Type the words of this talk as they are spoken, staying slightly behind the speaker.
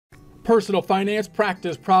Personal finance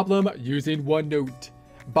practice problem using OneNote.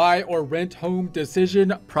 Buy or rent home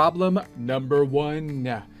decision problem number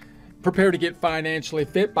 1. Prepare to get financially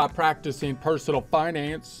fit by practicing personal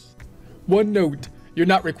finance. OneNote. You're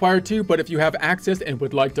not required to, but if you have access and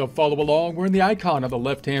would like to follow along, we're in the icon on the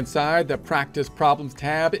left-hand side, the Practice Problems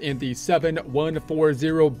tab in the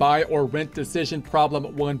 7140 Buy or Rent Decision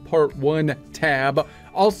Problem 1 Part 1 tab.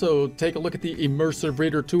 Also, take a look at the Immersive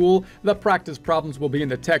Reader tool. The practice problems will be in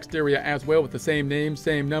the text area as well with the same name,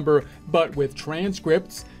 same number, but with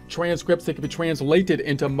transcripts. Transcripts that can be translated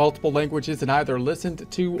into multiple languages and either listened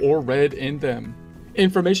to or read in them.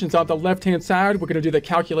 Information's on the left-hand side. We're going to do the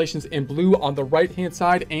calculations in blue on the right-hand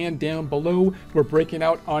side, and down below we're breaking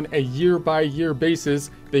out on a year-by-year basis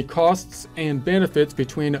the costs and benefits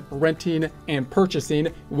between renting and purchasing,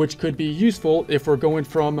 which could be useful if we're going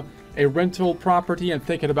from a rental property and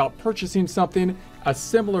thinking about purchasing something. A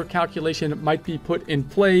similar calculation might be put in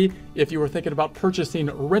play if you were thinking about purchasing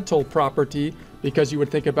rental property, because you would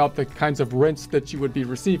think about the kinds of rents that you would be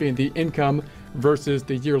receiving, the income versus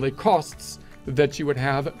the yearly costs that you would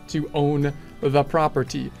have to own the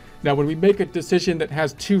property. Now, when we make a decision that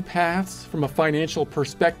has two paths from a financial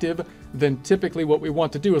perspective, then typically what we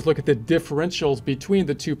want to do is look at the differentials between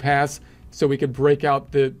the two paths so we could break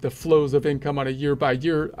out the flows of income on a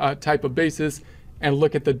year-by-year type of basis and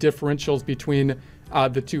look at the differentials between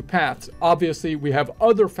the two paths. Obviously, we have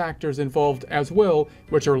other factors involved as well,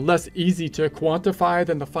 which are less easy to quantify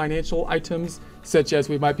than the financial items, such as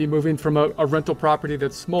we might be moving from a rental property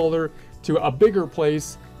that's smaller to a bigger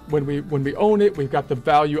place. When we own it, we've got the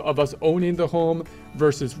value of us owning the home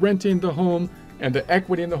versus renting the home and the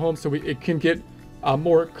equity in the home, so it can get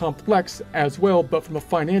more complex as well. But from a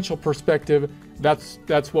financial perspective, that's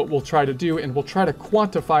what we'll try to do, and we'll try to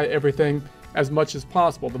quantify everything as much as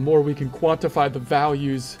possible. The more we can quantify the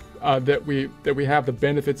values that we have, the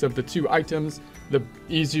benefits of the two items, the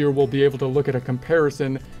easier we'll be able to look at a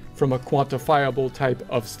comparison from a quantifiable type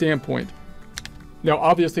of standpoint. Now,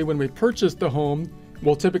 obviously, when we purchase the home,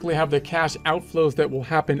 we'll typically have the cash outflows that will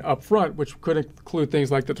happen up front, which could include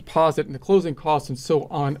things like the deposit and the closing costs and so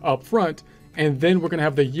on up front. And then we're going to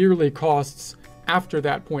have the yearly costs after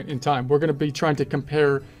that point in time. We're going to be trying to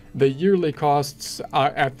compare the yearly costs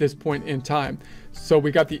at this point in time. So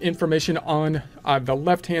we got the information on the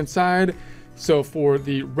left-hand side. So for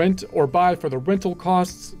the rent or buy, for the rental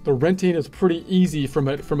costs, the renting is pretty easy from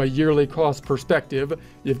a yearly cost perspective.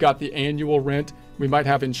 You've got the annual rent, we might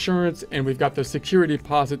have insurance, and we've got the security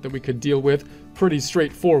deposit that we could deal with. Pretty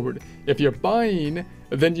straightforward. If you're buying,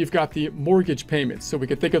 then you've got the mortgage payments. So we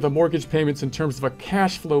could think of the mortgage payments in terms of a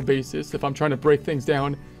cash flow basis. If I'm trying to break things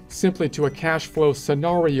down simply to a cash flow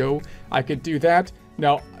scenario, I could do that.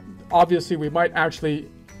 Now, obviously, we might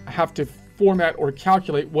actually have to format or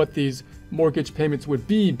calculate what these mortgage payments would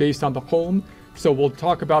be based on the home. So we'll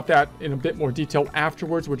talk about that in a bit more detail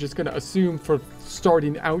afterwards. We're just going to assume for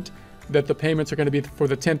starting out that the payments are going to be for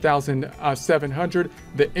the $10,700.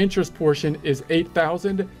 The interest portion is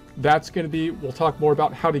 $8,000. That's going to be, we'll talk more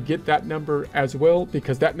about how to get that number as well,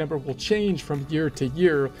 because that number will change from year to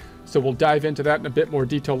year. So we'll dive into that in a bit more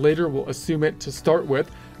detail later. We'll assume it to start with.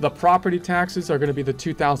 The property taxes are going to be the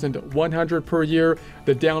 $2,100 per year.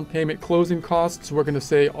 The down payment closing costs, we're going to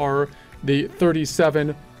say, are the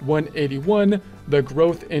 $37,181. The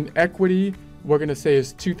growth in equity, we're going to say,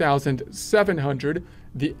 is $2,700.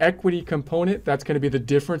 The equity component, that's going to be the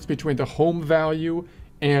difference between the home value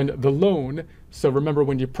and the loan. So remember,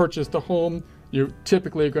 when you purchase the home, you're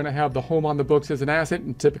typically going to have the home on the books as an asset,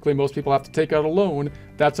 and typically most people have to take out a loan.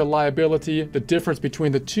 That's a liability. The difference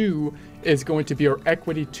between the two is going to be our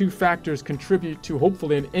equity. Two factors contribute to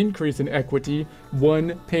hopefully an increase in equity.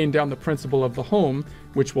 One, paying down the principal of the home,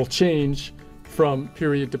 which will change from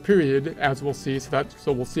period to period, as we'll see. So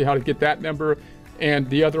we'll see how to get that number. And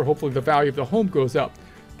the other, hopefully the value of the home goes up.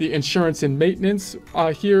 The insurance and maintenance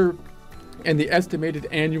here, and the estimated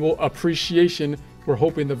annual appreciation, we're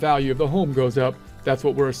hoping the value of the home goes up. That's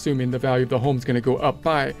what we're assuming the value of the home is going to go up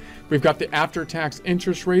by. We've got the after-tax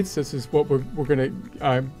interest rates. This is what we're going to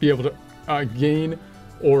be able to gain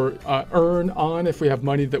or earn on if we have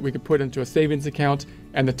money that we could put into a savings account.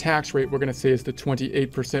 And the tax rate, we're going to say, is the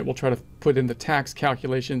 28%. We'll try to put in the tax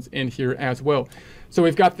calculations in here as well. So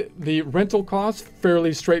we've got the rental costs,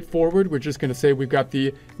 fairly straightforward. We're just going to say we've got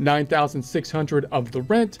the $9,600 of the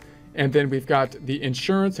rent. And then we've got the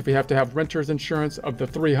insurance, if we have to have renter's insurance, of the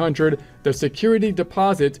 $300. The security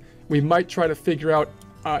deposit, we might try to figure out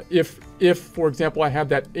if, for example, I have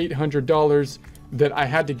that $800 that I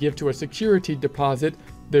had to give to a security deposit,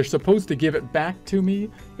 they're supposed to give it back to me.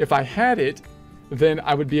 If I had it, then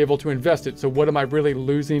I would be able to invest it. So what am I really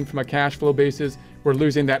losing from a cash flow basis? we're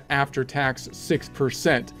losing that after-tax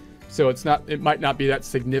 6%. So it might not be that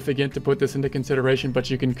significant to put this into consideration, but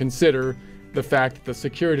you can consider the fact that the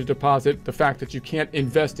security deposit, the fact that you can't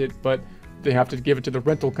invest it, but they have to give it to the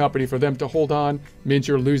rental company for them to hold on, means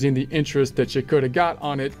you're losing the interest that you could have got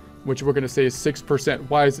on it, which we're going to say is 6%.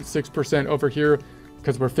 Why is it 6% over here?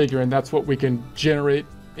 Because we're figuring that's what we can generate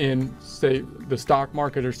in, say, the stock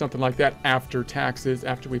market or something like that after taxes,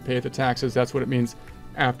 after we pay the taxes. That's what it means,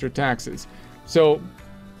 after taxes. So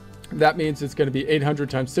that means it's going to be 800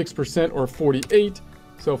 times 6% or 48.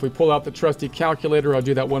 So if we pull out the trusty calculator, I'll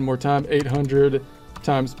do that one more time. 800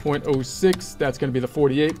 times 0.06, that's going to be the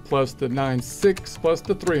 48 plus the 96 plus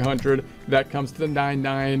the 300. That comes to the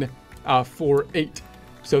 9948.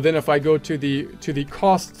 So then if I go to the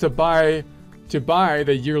cost to buy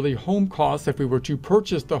the yearly home costs, if we were to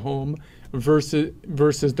purchase the home versus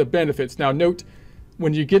the benefits. Now note,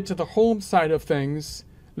 when you get to the home side of things,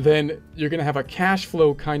 then you're going to have a cash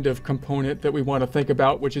flow kind of component that we want to think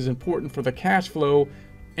about, which is important for the cash flow.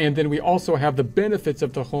 And then we also have the benefits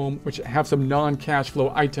of the home, which have some non-cash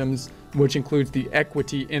flow items, which includes the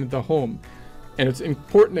equity in the home. And it's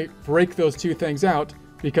important to break those two things out,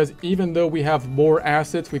 because even though we have more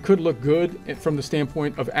assets, we could look good from the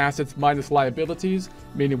standpoint of assets minus liabilities,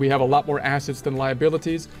 meaning we have a lot more assets than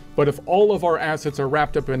liabilities. But if all of our assets are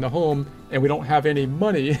wrapped up in the home and we don't have any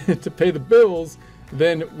money to pay the bills,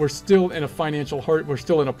 then we're still in a financial hurt, we're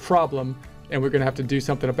still in a problem, and we're going to have to do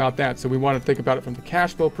something about that. So we want to think about it from the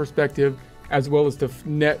cash flow perspective as well as the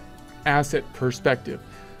net asset perspective.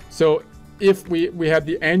 So if we have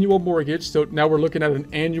the annual mortgage, so now we're looking at on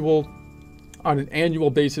an annual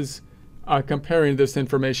basis, comparing this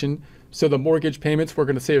information. So the mortgage payments we're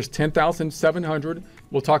going to say is $10,700.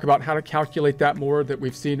 We'll talk about how to calculate that more that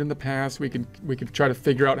we've seen in the past. We can try to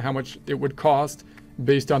figure out how much it would cost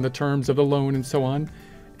based on the terms of the loan and so on.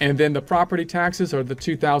 And then the property taxes are the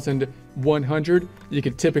 $2,100. You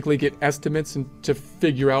can typically get estimates to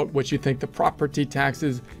figure out what you think the property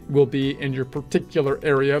taxes will be in your particular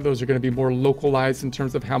area. Those are going to be more localized in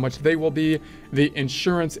terms of how much they will be. The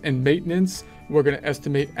insurance and maintenance, we're going to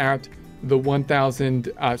estimate at the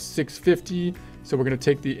 $1,650. So we're going to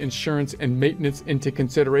take the insurance and maintenance into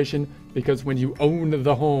consideration, because when you own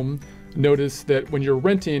the home, notice that when you're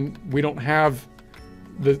renting, we don't have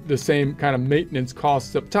the same kind of maintenance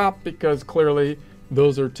costs up top, because clearly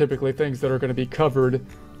those are typically things that are going to be covered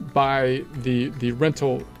by the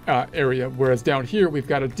rental area, whereas down here we've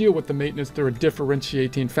got to deal with the maintenance through a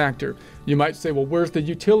differentiating factor. You might say, well, where's the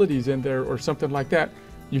utilities in there or something like that?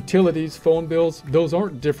 Utilities, phone bills, those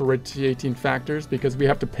aren't differentiating factors, because we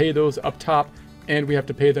have to pay those up top, and we have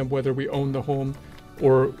to pay them whether we own the home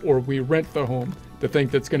or we rent the home. The thing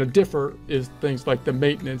that's going to differ is things like the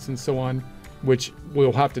maintenance and so on, which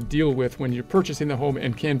we'll have to deal with when you're purchasing the home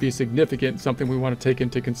and can be significant, something we want to take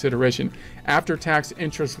into consideration. After-tax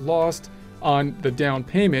interest lost on the down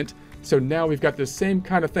payment. So now we've got the same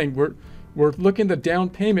kind of thing. We're looking, the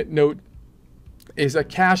down payment note is a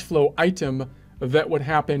cash flow item that would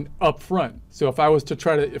happen up front. So if I was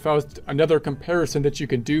another comparison that you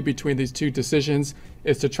can do between these two decisions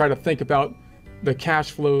is to try to think about the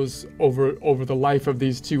cash flows over the life of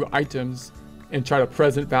these two items and try to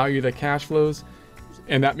present value the cash flows.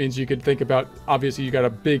 And that means you could think about, obviously you got a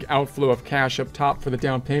big outflow of cash up top for the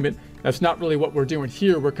down payment. That's not really what we're doing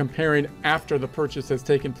here. We're comparing after the purchase has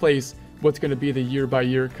taken place, what's going to be the year by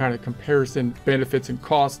year kind of comparison, benefits and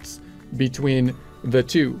costs between the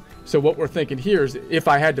two. So what we're thinking here is, if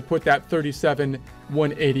I had to put that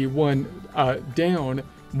 $37,181 down,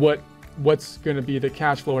 what's going to be the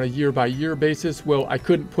cash flow on a year by year basis? Well, I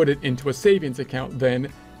couldn't put it into a savings account then,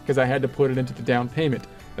 because I had to put it into the down payment.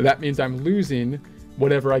 And that means I'm losing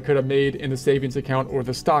whatever I could have made in the savings account or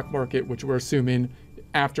the stock market, which we're assuming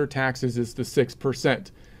after taxes is the 6%.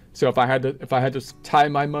 So if I had to tie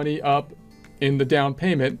my money up in the down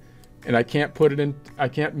payment and I can't put it in, I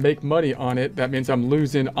can't make money on it, that means I'm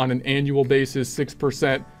losing on an annual basis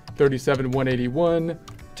 6%, 37,181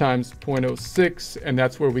 times 0.06, and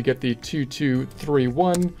that's where we get the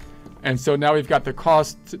 2231. And so now we've got the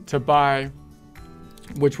cost to buy,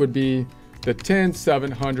 which would be the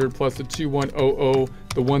 10,700 plus the 2100,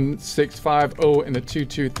 the 1650, and the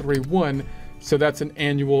 2231. So that's an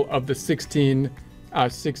annual of the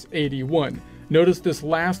 16,681. Notice this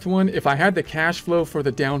last one, if I had the cash flow for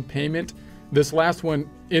the down payment, this last one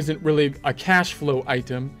isn't really a cash flow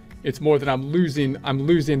item. It's more that I'm losing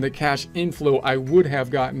the cash inflow I would have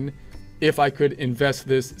gotten if I could invest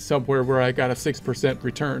this somewhere where I got a 6%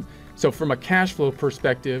 return. So from a cash flow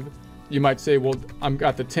perspective, you might say, well, I've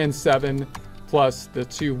got the 10.7 plus the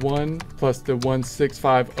 2.1 plus the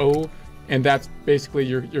 1.650, and that's basically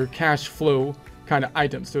your cash flow kind of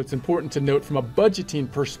items. So it's important to note from a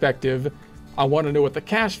budgeting perspective, I want to know what the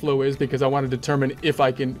cash flow is because I want to determine if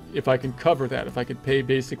I can cover that, if I could pay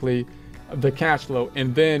basically the cash flow.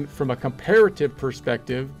 And then from a comparative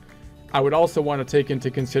perspective, I would also want to take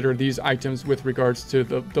into consider these items with regards to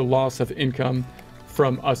the loss of income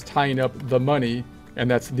from us tying up the money,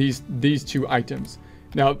 and that's these two items.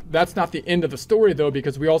 Now, that's not the end of the story though,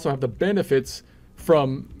 because we also have the benefits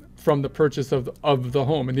from the purchase of the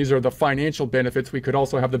home, and these are the financial benefits. We could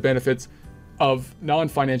also have the benefits of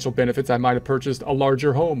non-financial benefits. I might have purchased a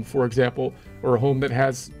larger home, for example, or a home that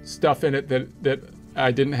has stuff in it that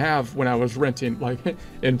I didn't have when I was renting, like,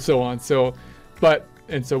 and so on. So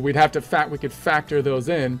we'd have to we could factor those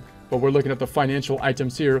in, but we're looking at the financial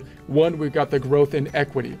items here. One, we've got the growth in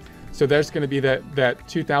equity. So there's going to be that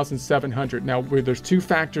 2,700. Now, there's two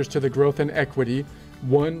factors to the growth in equity.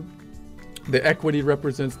 One, the equity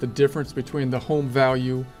represents the difference between the home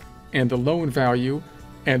value and the loan value,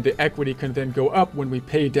 and the equity can then go up when we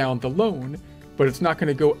pay down the loan, but it's not going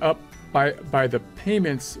to go up by the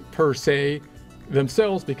payments per se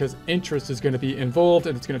themselves, because interest is going to be involved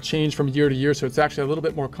and it's going to change from year to year. So it's actually a little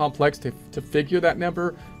bit more complex to figure that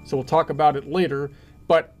number. So we'll talk about it later,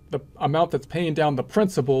 but the amount that's paying down the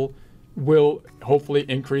principal will hopefully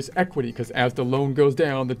increase equity, because as the loan goes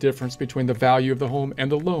down, the difference between the value of the home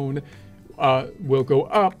and the loan will go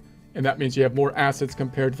up, and that means you have more assets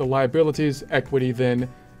compared to the liabilities, equity then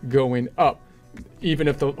going up, even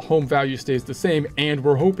if the home value stays the same, and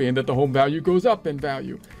we're hoping that the home value goes up in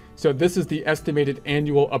value. So this is the estimated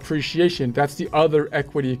annual appreciation. That's the other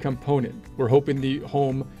equity component. We're hoping the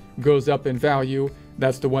home goes up in value.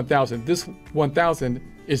 That's the 1,000. This 1,000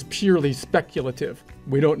 is purely speculative.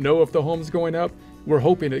 We don't know if the home's going up. We're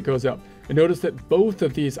hoping it goes up. And notice that both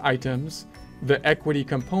of these items, the equity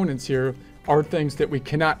components here, are things that we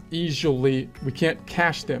can't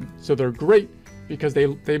cash them. So they're great because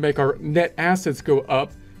they make our net assets go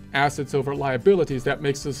up, assets over liabilities. That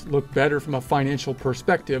makes us look better from a financial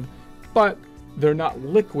perspective, but they're not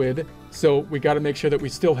liquid. So we got to make sure that we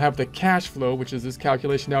still have the cash flow, which is this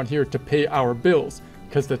calculation down here, to pay our bills,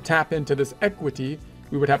 because to tap into this equity,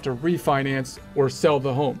 we would have to refinance or sell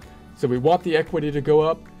the home. So we want the equity to go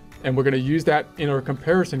up, and we're going to use that in our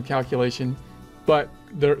comparison calculation. But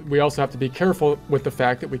we also have to be careful with the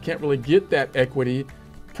fact that we can't really get that equity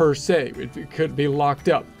per se. It could be locked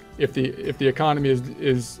up. If the economy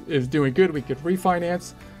is doing good, we could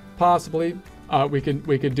refinance, possibly. We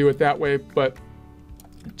could do it that way, but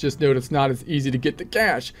just note it's not as easy to get the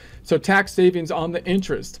cash. So tax savings on the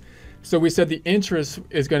interest. So we said the interest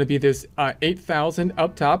is going to be this 8,000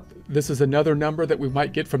 up top. This is another number that we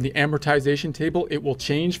might get from the amortization table. It will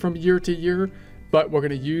change from year to year, but we're going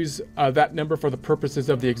to use that number for the purposes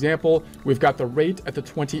of the example. We've got the rate at the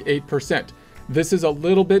 28%. This is a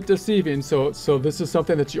little bit deceiving, so this is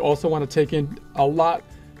something that you also want to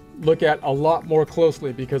look at a lot more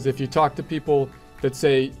closely, because if you talk to people that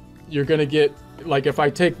say you're going to get, like, if I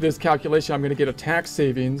take this calculation, I'm going to get a tax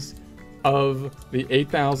savings of the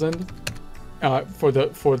 8,000 for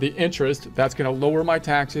the interest. That's going to lower my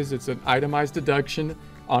taxes. It's an itemized deduction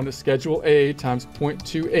on the Schedule A times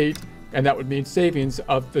 0.28, and that would mean savings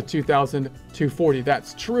of the 2,240.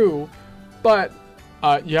 That's true, but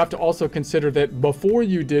you have to also consider that before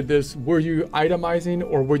you did this, were you itemizing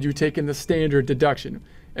or were you taking the standard deduction?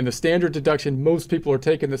 And the standard deduction, most people are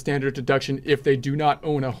taking the standard deduction if they do not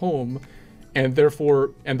own a home, and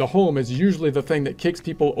therefore, and the home is usually the thing that kicks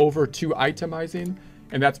people over to itemizing,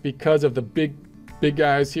 and that's because of the big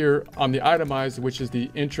guys here on the itemized, which is the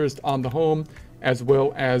interest on the home as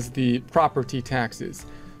well as the property taxes.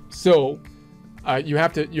 So you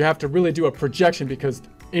have to really do a projection, because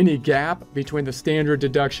any gap between the standard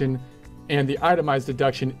deduction and the itemized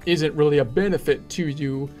deduction isn't really a benefit to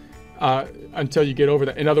you until you get over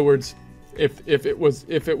that. In other words, if it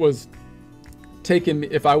was taken,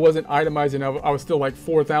 if I wasn't itemizing, I was still like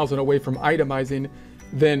 4,000 away from itemizing,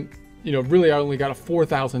 then really I only got a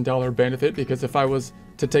 $4,000 benefit, because if I was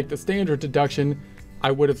to take the standard deduction, I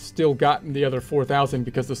would have still gotten the other 4,000,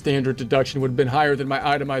 because the standard deduction would have been higher than my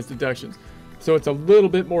itemized deductions. So it's a little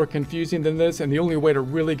bit more confusing than this, and the only way to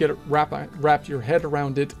really get it wrap your head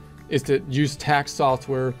around it is to use tax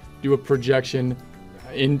software, do a projection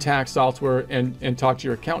in tax software, and talk to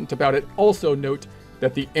your accountant about it. Also note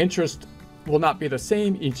that the interest will not be the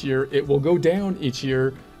same each year. It will go down each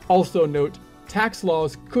year. Also note, tax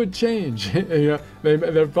laws could change. So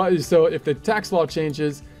if the tax law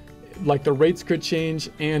changes, like the rates could change,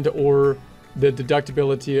 and or the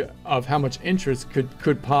deductibility of how much interest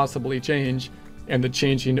could possibly change, and the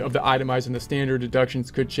changing of the itemized and the standard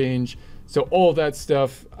deductions could change. So all that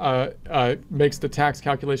stuff makes the tax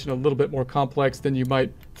calculation a little bit more complex than you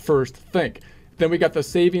might first think. Then we got the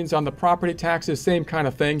savings on the property taxes, same kind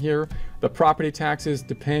of thing here. The property taxes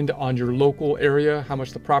depend on your local area, how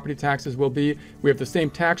much the property taxes will be. We have the same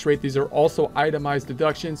tax rate. These are also itemized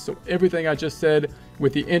deductions. So everything I just said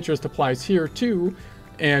with the interest applies here too.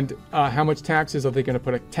 And how much taxes, are they going to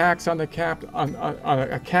put a tax on the cap, on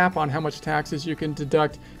a cap on how much taxes you can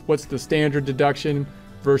deduct? What's the standard deduction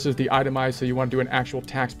versus the itemized? So you want to do an actual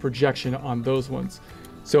tax projection on those ones.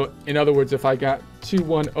 So in other words, if I got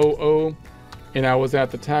 2100 and I was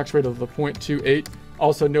at the tax rate of the 0.28,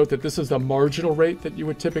 also note that this is the marginal rate that you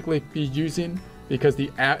would typically be using because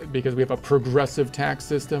we have a progressive tax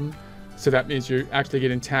system. So that means you're actually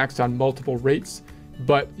getting taxed on multiple rates.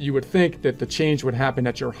 But you would think that the change would happen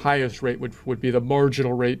at your highest rate, which would be the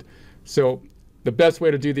marginal rate. So the best way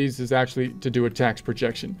to do these is actually to do a tax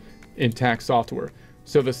projection in tax software.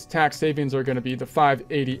 So the tax savings are going to be the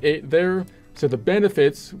 588 there. So the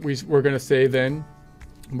benefits, we're going to say then,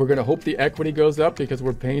 we're going to hope the equity goes up because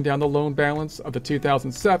we're paying down the loan balance of the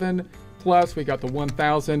 2007. Plus we got the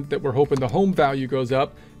 1,000 that we're hoping the home value goes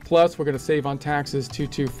up. Plus we're going to save on taxes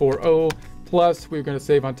 2240. Plus we're going to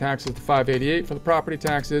save on taxes the 588 for the property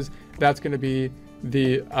taxes. That's going to be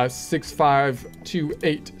the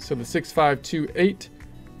 6528. So the 6528.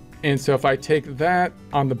 And so if I take that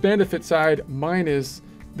on the benefit side minus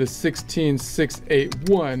the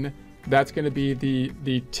 16681, that's going to be the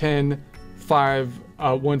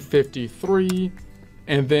 153.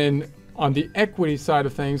 And then on the equity side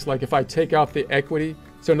of things, like if I take out the equity,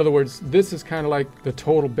 so in other words, this is kind of like the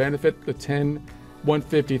total benefit, the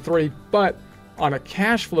 153. But on a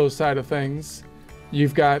cash flow side of things,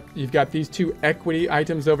 you've got these two equity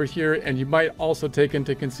items over here, and you might also take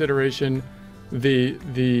into consideration the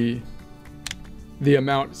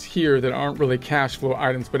amounts here that aren't really cash flow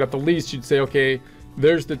items. But at the least, you'd say, okay,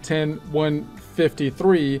 there's the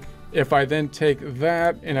 10153. If I then take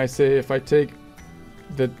that and I say, if I take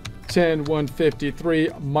the 10153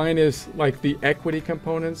 minus like the equity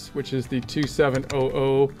components, which is the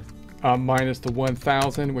 2700 minus the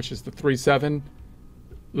 1000, which is the 37.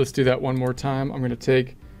 Let's do that one more time. I'm going to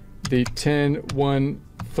take the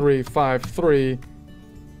 10153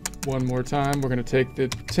 one more time. We're going to take the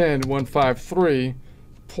 10153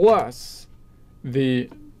 plus the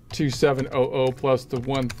 2700 plus the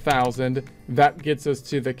 1000. That gets us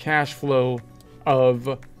to the cash flow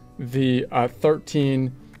of the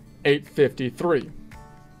 13853.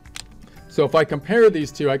 So if I compare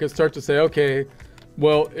these two, I can start to say, okay,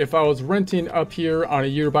 well, if I was renting up here on a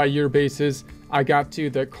year-by-year basis, I got to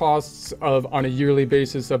the costs of on a yearly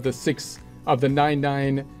basis of the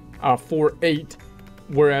 9948,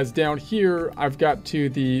 whereas down here I've got to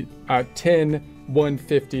the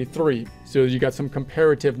 10153. So you got some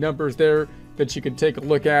comparative numbers there that you can take a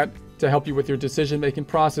look at to help you with your decision-making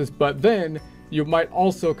process. But then you might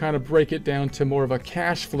also kind of break it down to more of a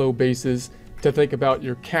cash flow basis to think about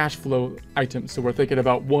your cash flow items. So we're thinking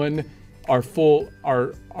about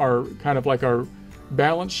our kind of like our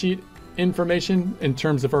balance sheet information in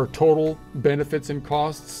terms of our total benefits and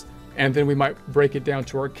costs, and then we might break it down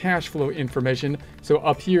to our cash flow information. So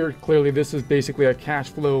up here, clearly this is basically a cash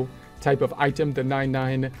flow type of item, the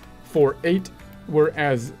 9948,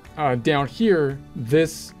 whereas down here,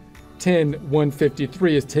 this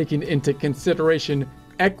 10153 is taking into consideration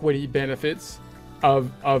equity benefits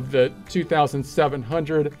of the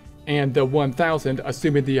 2,700 and the 1,000,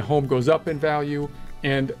 assuming the home goes up in value,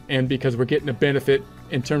 and because we're getting a benefit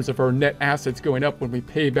in terms of our net assets going up when we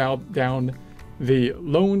pay down the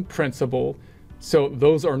loan principal. So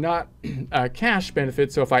those are not cash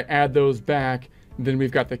benefits. So if I add those back, then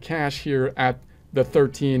we've got the cash here at the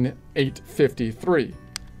 13,853.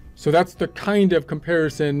 So that's the kind of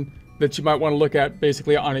comparison that you might want to look at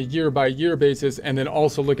basically on a year-by-year basis, and then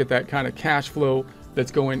also look at that kind of cash flow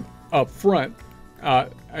that's going up front,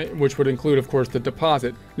 which would include, of course, the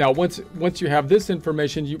deposit. Now, once you have this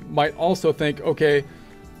information, you might also think, okay,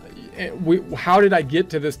 how did I get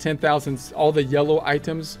to this 10,000? All the yellow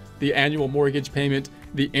items, the annual mortgage payment,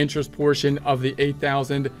 the interest portion of the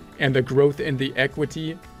 8,000, and the growth in the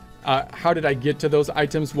equity. How did I get to those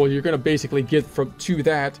items? Well, you're going to basically get to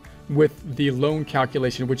that with the loan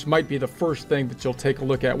calculation, which might be the first thing that you'll take a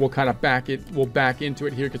look at. We'll kind of back into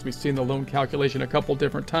it here because we've seen the loan calculation a couple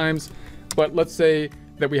different times. But let's say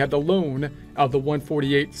that we had the loan of the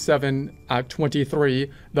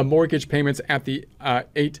 148,723, the mortgage payments at the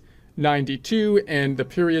 892, and the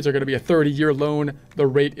periods are going to be a 30-year loan. The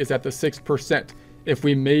rate is at the 6%. If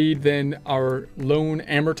we made then our loan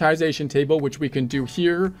amortization table, which we can do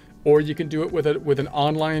here, or you can do it with an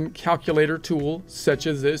online calculator tool such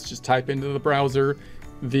as this. Just type into the browser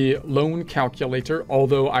the loan calculator,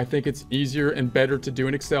 although I think it's easier and better to do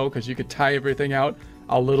in Excel because you could tie everything out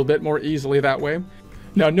a little bit more easily that way.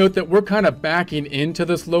 Now note that we're kind of backing into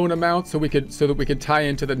this loan amount so that we could tie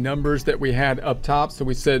into the numbers that we had up top. So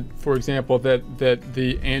we said, for example, that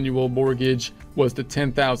the annual mortgage was the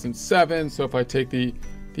 $10,007. So if I take the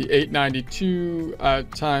 892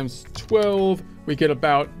 times 12, we get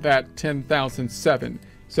about that 10,007.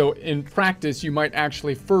 So in practice, you might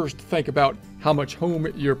actually first think about how much home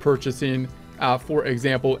you're purchasing, for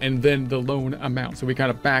example, and then the loan amount. So we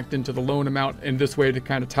kind of backed into the loan amount in this way to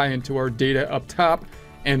kind of tie into our data up top.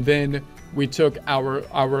 And then we took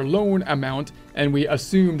our loan amount and we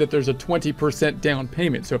assumed that there's a 20% down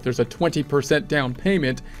payment. So if there's a 20% down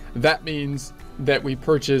payment, that means that we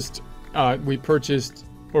purchased, or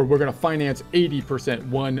we're going to finance 80%,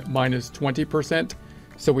 1 minus 20%.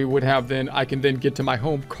 So we would have then, I can then get to my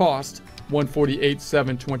home cost,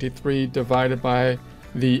 148,723 divided by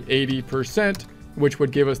the 80%, which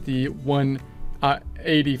would give us the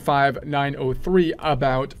 185,903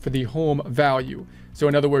 about for the home value. So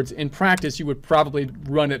in other words, in practice, you would probably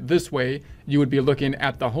run it this way. You would be looking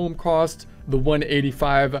at the home cost, the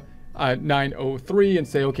 185,903, and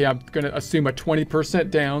say, okay, I'm going to assume a 20%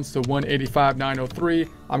 down. So 185,903,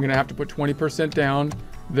 I'm going to have to put 20% down.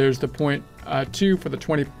 There's the 0.2 for the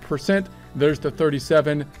 20%. There's the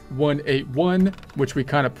 37,181, which we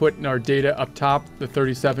kind of put in our data up top, the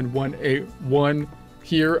 37,181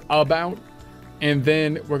 here about. And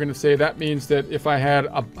then we're going to say that means that if I had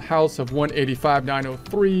a house of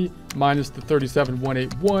 185,903 minus the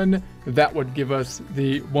 37,181, that would give us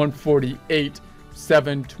the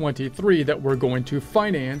 148,723 that we're going to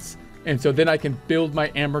finance. And so then I can build my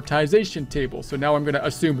amortization table. So now I'm going to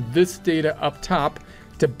assume this data up top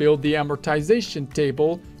to build the amortization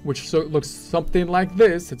table, which looks something like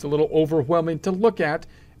this. It's a little overwhelming to look at,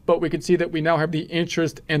 but we can see that we now have the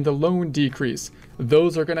interest and the loan decrease.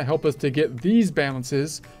 Those are going to help us to get these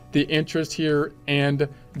balances, the interest here and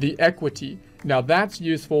the equity. Now that's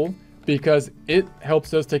useful because it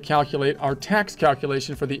helps us to calculate our tax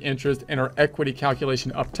calculation for the interest and our equity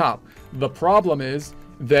calculation up top. The problem is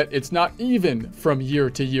that it's not even from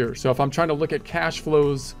year to year. So if I'm trying to look at cash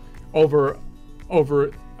flows over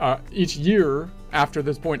each year after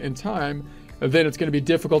this point in time, then it's going to be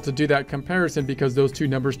difficult to do that comparison because those two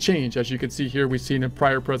numbers change. As you can see here, we've seen in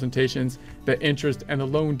prior presentations, the interest and the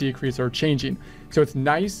loan decrease are changing. So it's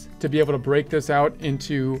nice to be able to break this out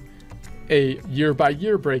into a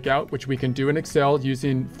year-by-year breakout, which we can do in Excel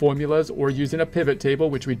using formulas or using a pivot table,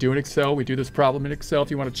 which we do in Excel. We do this problem in Excel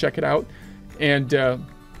if you want to check it out. And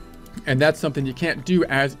that's something you can't do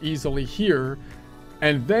as easily here.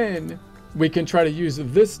 And then we can try to use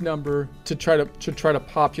this number to try to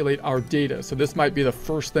populate our data. So this might be the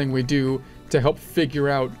first thing we do to help figure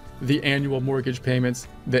out the annual mortgage payments,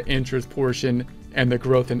 the interest portion, and the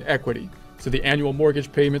growth in equity. So the annual mortgage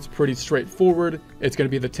payment's pretty straightforward. It's going to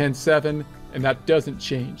be the 10.7, and that doesn't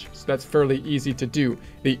change. So that's fairly easy to do.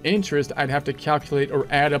 The interest, I'd have to calculate or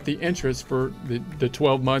add up the interest for the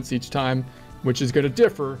 12 months each time, which is going to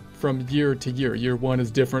differ from year to year. Year 1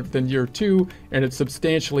 is different than year 2, and it's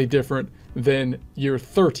substantially different than year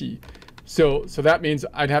 30. So that means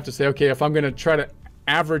I'd have to say, okay, if I'm going to try to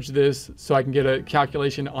average this so I can get a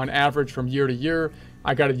calculation on average from year to year,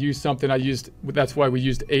 I got to use something that's why we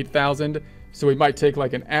used 8,000. So we might take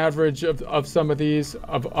like an average of some of these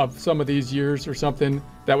years or something.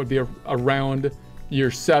 That would be around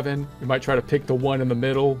year 7. We might try to pick the one in the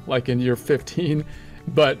middle, like in year 15.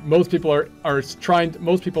 But most people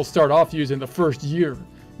most people start off using the first year,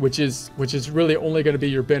 which is really only going to be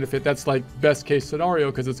your benefit. That's like best case scenario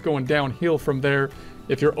because it's going downhill from there.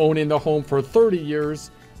 If you're owning the home for 30 years,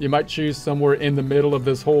 you might choose somewhere in the middle of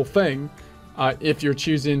this whole thing. If you're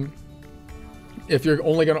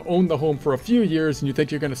only going to own the home for a few years and you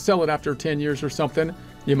think you're going to sell it after 10 years or something,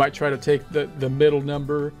 you might try to take the middle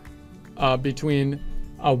number between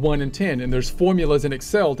 1 and 10. And there's formulas in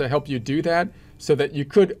Excel to help you do that so that you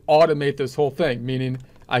could automate this whole thing, meaning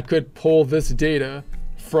I could pull this data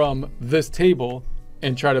from this table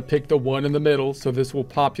and try to pick the one in the middle. So this will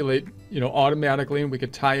populate, automatically, and we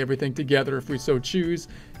could tie everything together if we so choose.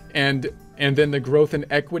 And then the growth in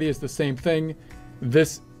equity is the same thing.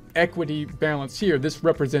 This equity balance here, this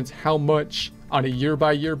represents how much on a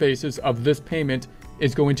year-by-year basis of this payment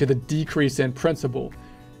is going to the decrease in principal.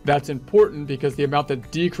 That's important because the amount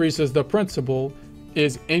that decreases the principal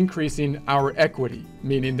is increasing our equity,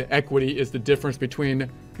 meaning the equity is the difference between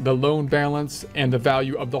the loan balance and the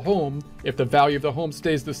value of the home. If the value of the home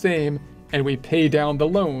stays the same and we pay down the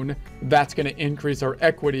loan, that's going to increase our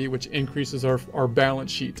equity, which increases our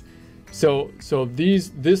balance sheet. So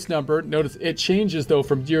this number, notice it changes though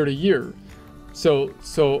from year to year. So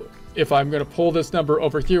if I'm going to pull this number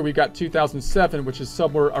over here, we got 2007, which is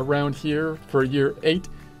somewhere around here for year 8,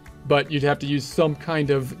 but you'd have to use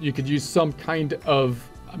you could use some kind of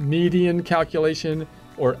median calculation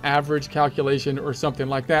or average calculation or something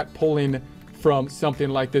like that, pulling from something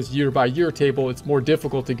like this year by year table. It's more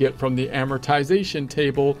difficult to get from the amortization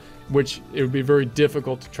table, which it would be very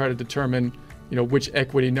difficult to try to determine, which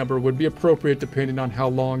equity number would be appropriate depending on how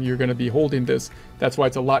long you're going to be holding this. That's why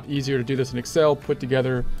it's a lot easier to do this in Excel, put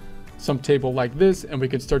together some table like this, and we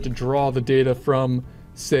can start to draw the data from,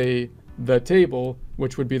 say, the table,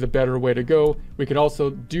 which would be the better way to go. We could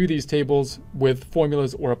also do these tables with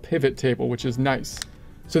formulas or a pivot table, which is nice.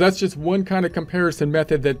 So that's just one kind of comparison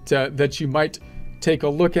method that you might take a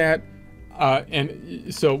look at.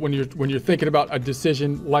 And so when you're thinking about a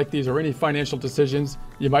decision like these or any financial decisions,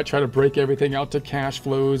 you might try to break everything out to cash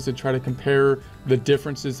flows and try to compare the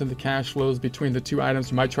differences in the cash flows between the two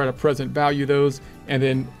items. You might try to present value those. And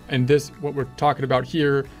then what we're talking about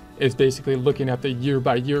here is basically looking at the year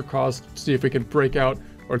by year cost to see if we can break out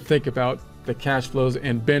or think about the cash flows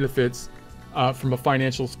and benefits from a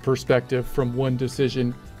financial perspective from one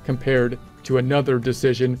decision compared to another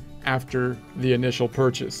decision after the initial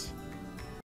purchase.